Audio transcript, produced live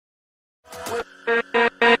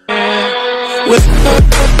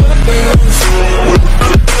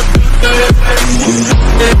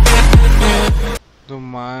The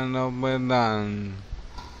mine of Medan.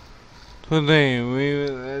 Today we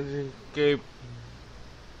will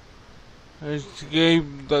escape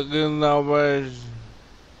the Kidnappers.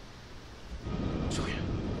 Julia,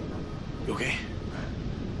 you okay?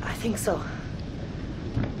 I think so.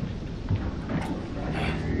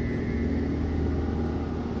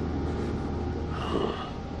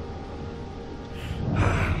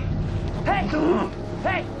 Hey!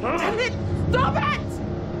 Hey! Damn it! Stop it!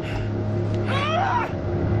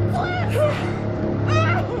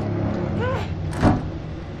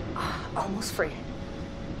 Almost free.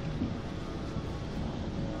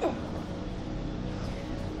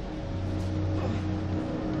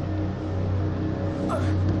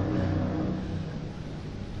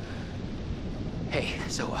 Hey,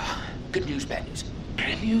 so, good news, bad news.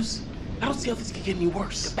 Bad news? I don't see how this could get any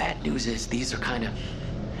worse. The bad news is these are kind of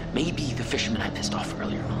maybe the fishermen I pissed off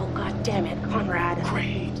earlier. Oh, God damn it, Conrad.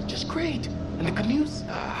 Great, just great. And the good news?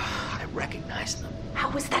 I recognize them.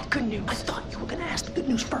 How is that good news? I thought you were gonna ask the good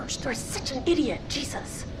news first. You're such an idiot,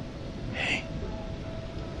 Jesus. Hey,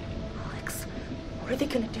 Alex, what are they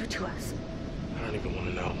gonna do to us? I don't even want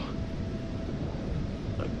to know.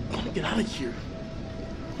 I want to get out of here.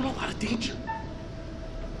 I'm in a lot of danger.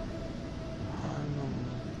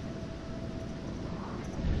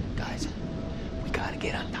 Guys, we gotta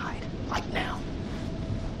get untied. Like now.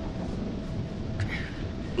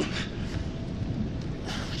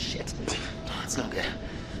 Shit. It's no good.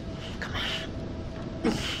 Come on.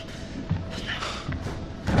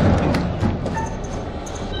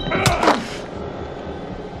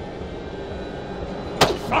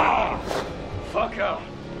 Fuck out.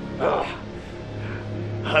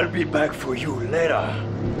 I'll be back for you later.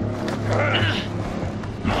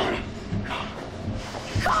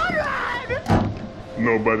 Conrad!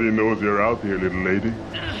 Nobody knows you're out here, little lady.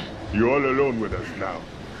 You're all alone with us now.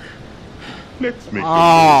 Let's make the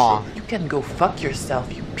most of it. You can go fuck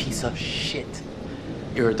yourself, you piece of shit.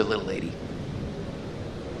 You're the little lady.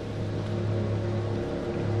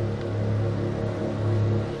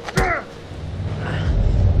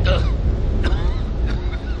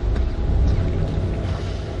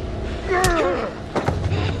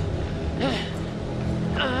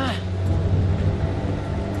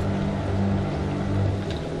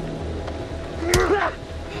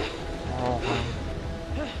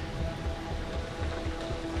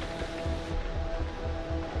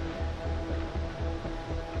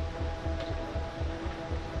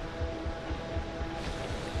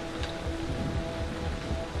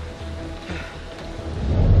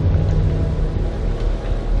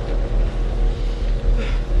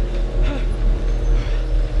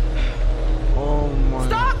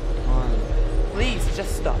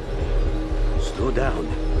 Just stop. Slow down.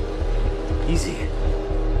 Easy.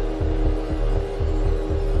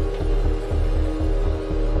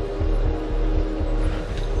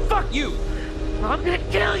 Fuck you! I'm gonna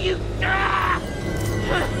kill you!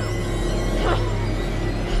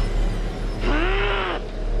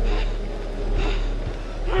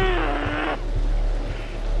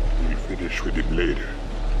 We'll finish with him later.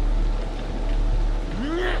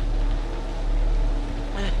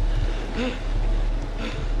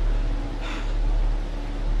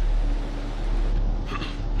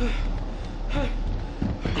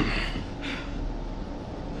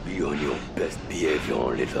 Be on your best behavior,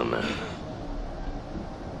 little man.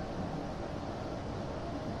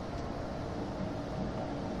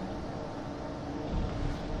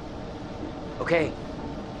 Okay.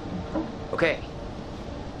 Okay.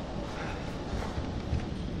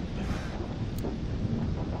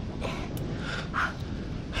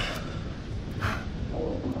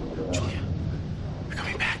 Julia, we're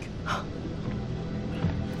coming back.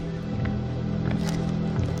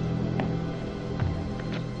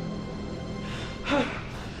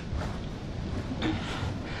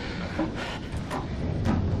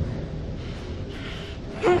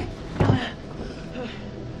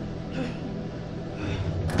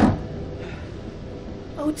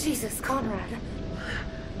 Oh, Jesus, Conrad.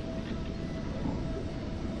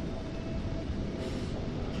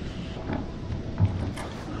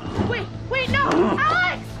 Wait, no!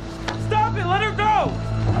 Alex! Stop it! Let her go!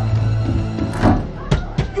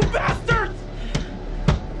 You bastards!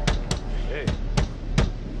 Hey.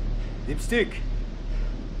 Dipstick.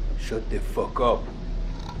 Shut the fuck up.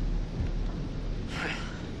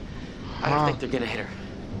 I don't think they're gonna hit her.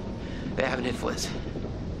 They haven't hit Fliss.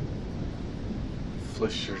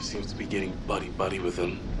 Fliss sure seems to be getting buddy-buddy with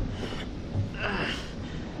him.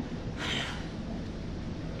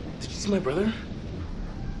 Did you He's my brother.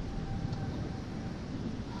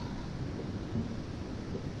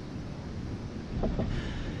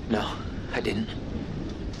 No, I didn't.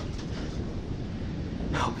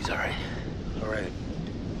 I hope he's all right. All right.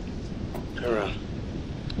 Turn around.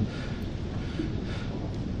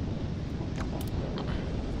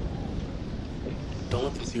 Don't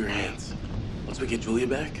let them see your hands. Once we get Julia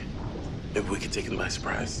back, maybe we can take them by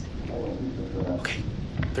surprise. Okay,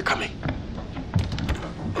 they're coming.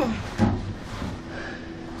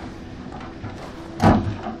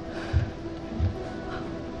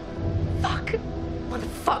 Fuck.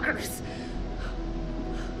 Motherfuckers.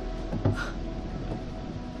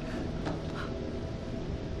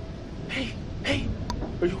 Hey,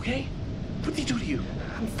 are you okay? What did he do to you?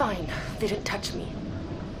 I'm fine. They didn't touch me.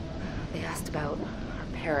 They asked about our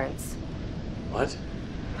parents, What?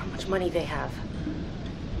 how much money they have.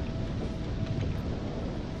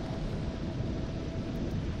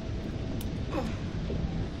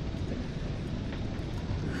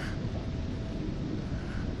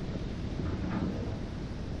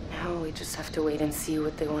 Now we just have to wait and see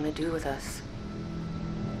what they want to do with us.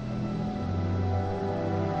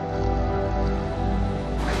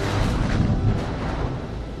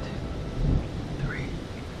 Three,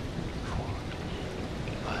 4,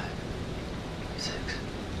 5, 6,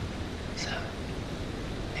 7,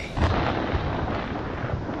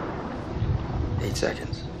 8. 8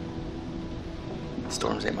 seconds. The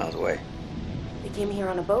storm's 8 miles away. They came here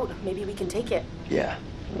on a boat. Maybe we can take it. Yeah.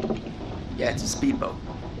 Yeah, it's a speedboat.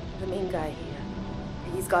 The main guy,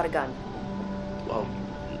 he's got a gun. Well,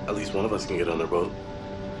 at least one of us can get on their boat.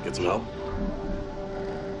 Get some help.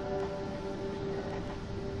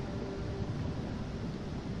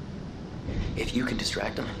 If you can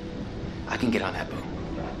distract them, I can get on that boat.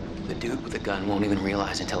 The dude with the gun won't even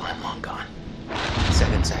realize until I'm long gone.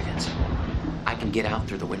 7 seconds. I can get out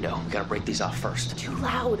through the window. We gotta break these off first. Too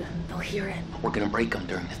loud. They'll hear it. We're gonna break them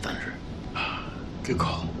during the thunder. Good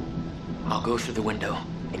call. I'll go through the window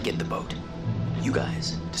and get the boat. You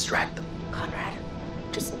guys distract them. Conrad,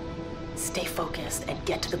 just stay focused and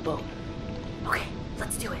get to the boat. Okay,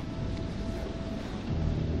 let's do it.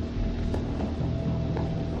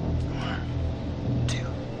 1, 2,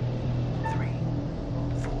 3,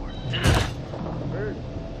 4.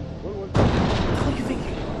 What the hell are you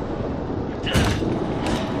thinking?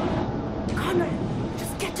 Conrad,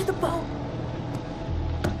 just get to the boat.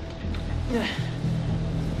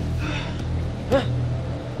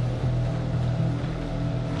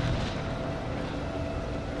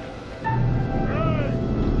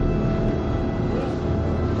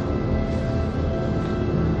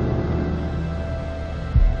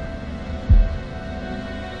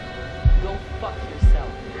 Go fuck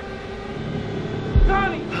yourself.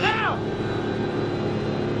 Tommy, now!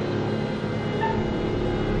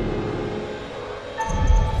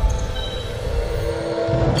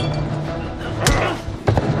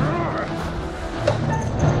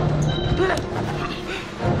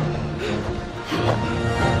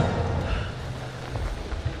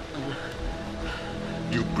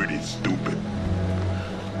 You pretty stupid.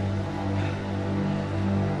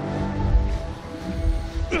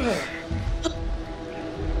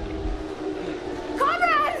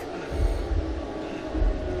 Conrad!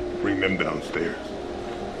 Bring them downstairs.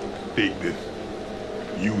 Take this.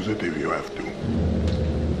 Use it if you have to.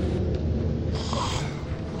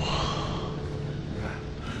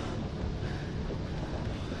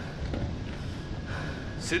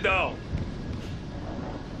 Sit down.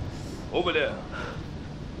 Over there.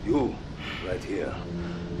 You, right here.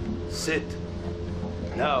 Sit.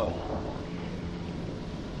 Now.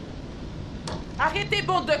 Arrêtez,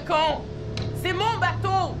 bande de cons! C'est mon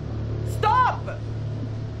bateau! Stop!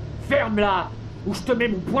 Ferme-la, ou je te mets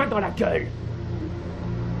mon poing dans la gueule.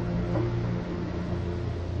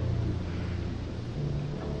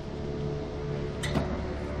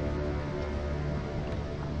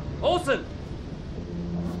 Olsen!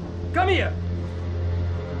 Come here!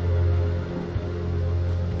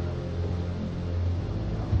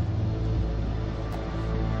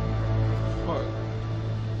 Fuck.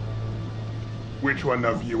 Which one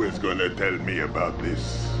of you is gonna tell me about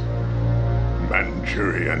this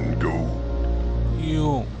Manchurian gold?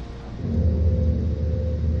 You.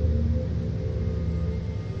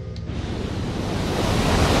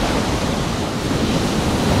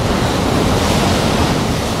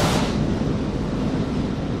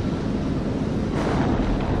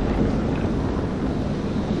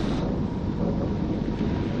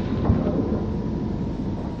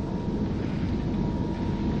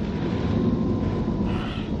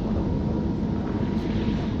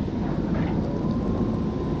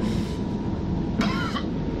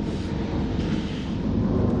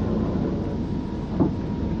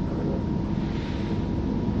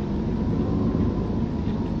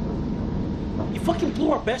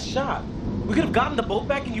 blew our best shot. We could have gotten the boat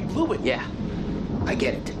back and you blew it. Yeah, I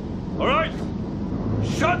get it. All right.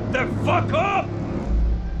 Shut the fuck up!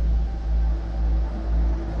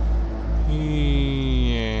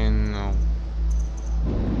 Yeah, no.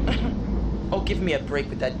 Oh, give me a break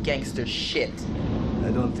with that gangster shit. I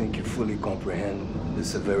don't think you fully comprehend the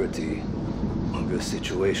severity of your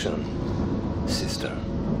situation, sister.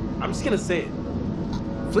 I'm just gonna say it.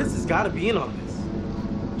 Fliss has gotta be in on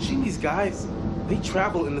this. She and these guys, they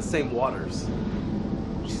travel in the same waters.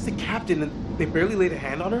 She's the captain and they barely laid a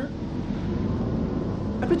hand on her?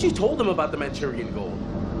 I bet you told them about the Manchurian gold.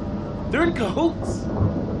 They're in cahoots.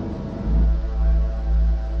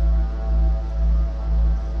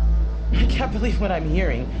 I can't believe what I'm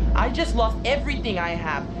hearing. I just lost everything I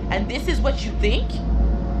have, and this is what you think?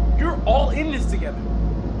 You're all in this together.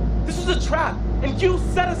 This was a trap, and you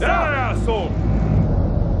set us up. Yeah, asshole!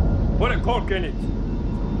 Put a cork in it.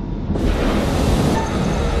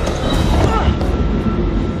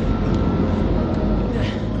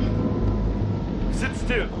 Sit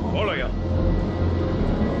still, all of you.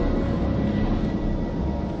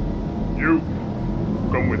 You,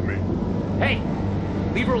 come with me. Hey,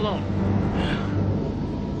 leave her alone.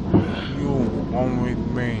 You come with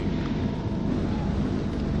me.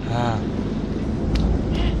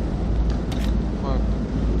 What?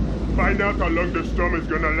 Find out how long the storm is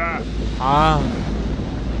gonna last.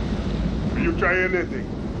 Will you try anything?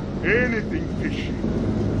 Anything fishy?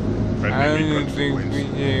 And I maybe didn't think consequence.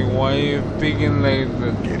 PJ, why are you speaking like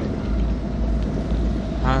that? Get it.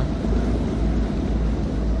 Huh?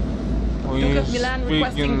 Why Duke you of Milan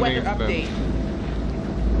requesting speaking weather like that? update.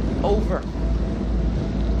 Over.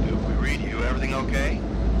 Duke, we read you. Everything okay?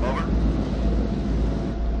 Over?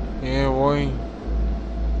 Yeah, boy.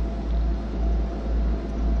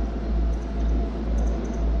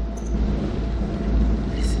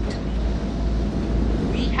 Listen to me.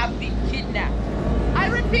 We have been kidnapped. I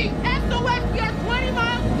repeat, SOS, we are 20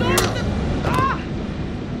 miles north of... Ah!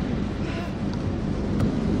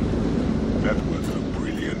 That was a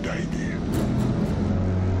brilliant idea.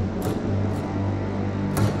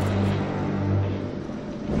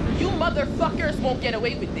 You motherfuckers won't get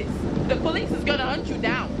away with this. The police is gonna hunt you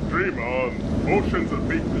down. Dream on. Ocean's a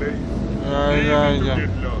big place. Yeah. Easy to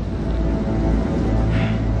get lost.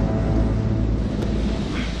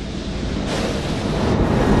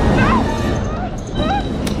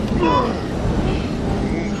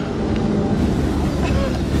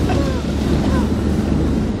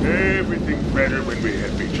 Everything's better when we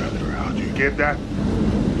help each other out. You get that?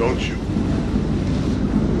 Don't you?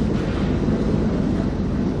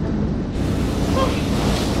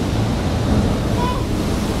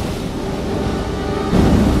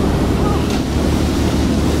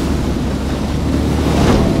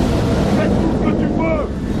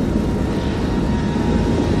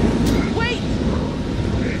 Wait!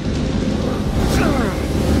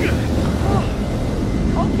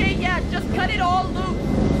 Okay, yeah, just cut it all loose.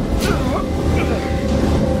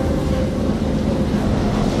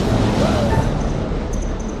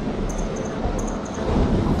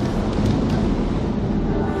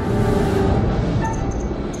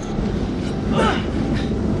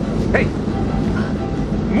 Hey!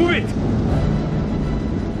 Move it!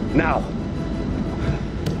 Now!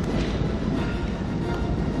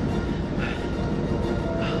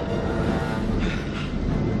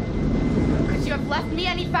 Could you have left me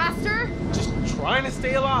any faster? Just trying to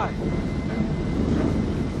stay alive.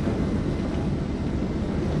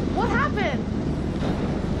 What happened?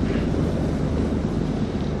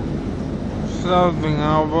 Something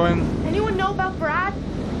happened. Anyone know about Brad?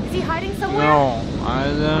 Is he hiding somewhere? No, I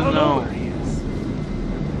don't know. where he is.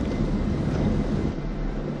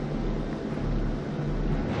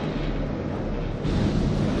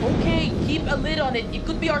 Okay, keep a lid on it. It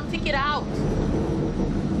could be our ticket out.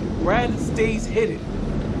 Brad stays hidden.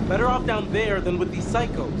 Better off down there than with these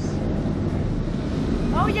psychos.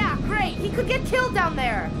 Oh yeah, great. He could get killed down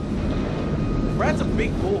there. Brad's a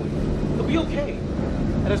big boy. He'll be okay.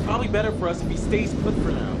 And it's probably better for us if he stays put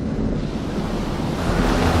for now.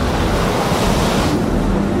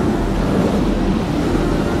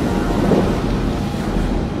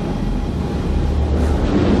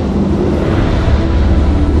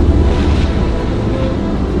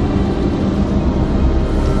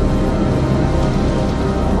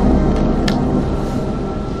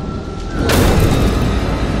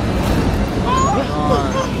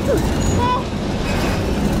 Oh!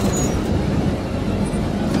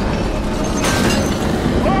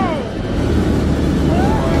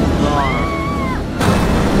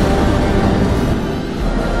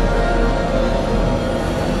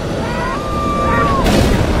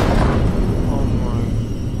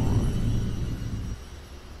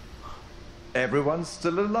 everyone's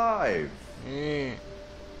still alive. Yeah.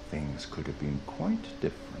 Things could have been quite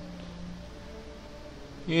different.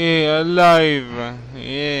 Yeah, alive.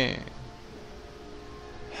 Yeah.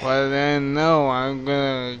 But then no, I'm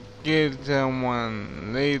gonna kill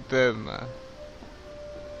someone later.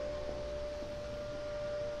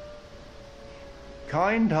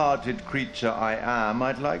 Kind-hearted creature I am,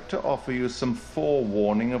 I'd like to offer you some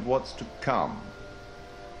forewarning of what's to come.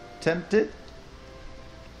 Tempted?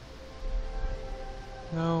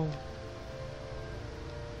 No.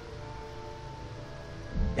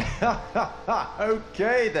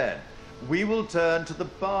 Okay then. We will turn to the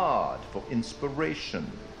Bard for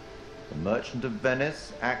inspiration. The Merchant of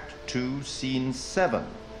Venice, Act 2, Scene 7.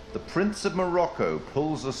 The Prince of Morocco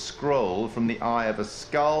pulls a scroll from the eye of a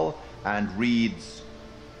skull and reads,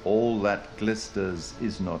 "All that glisters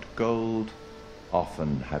is not gold.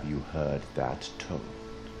 Often have you heard that told."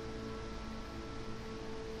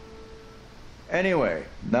 Anyway,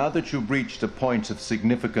 now that you've reached a point of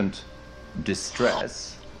significant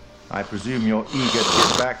distress, I presume you're eager to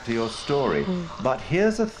get back to your story. But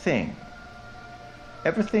here's the thing.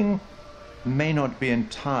 Everything may not be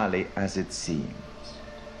entirely as it seems.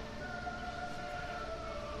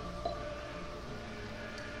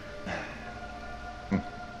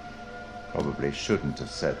 Probably shouldn't have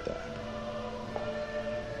said that.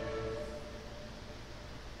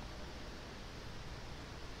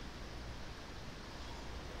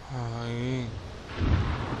 Ay.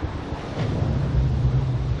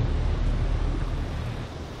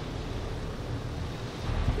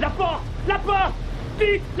 La porte! La porte!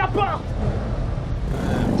 Vite! La porte!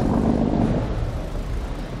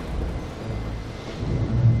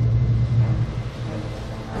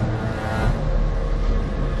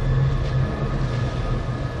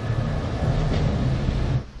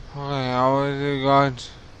 Okay, I already got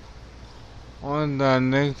on the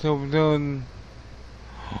next episode.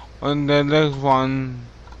 On the next one,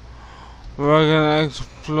 we're gonna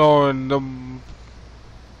explore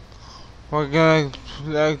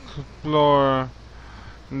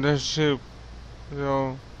the ship.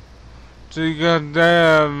 So, see you guys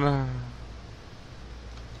there.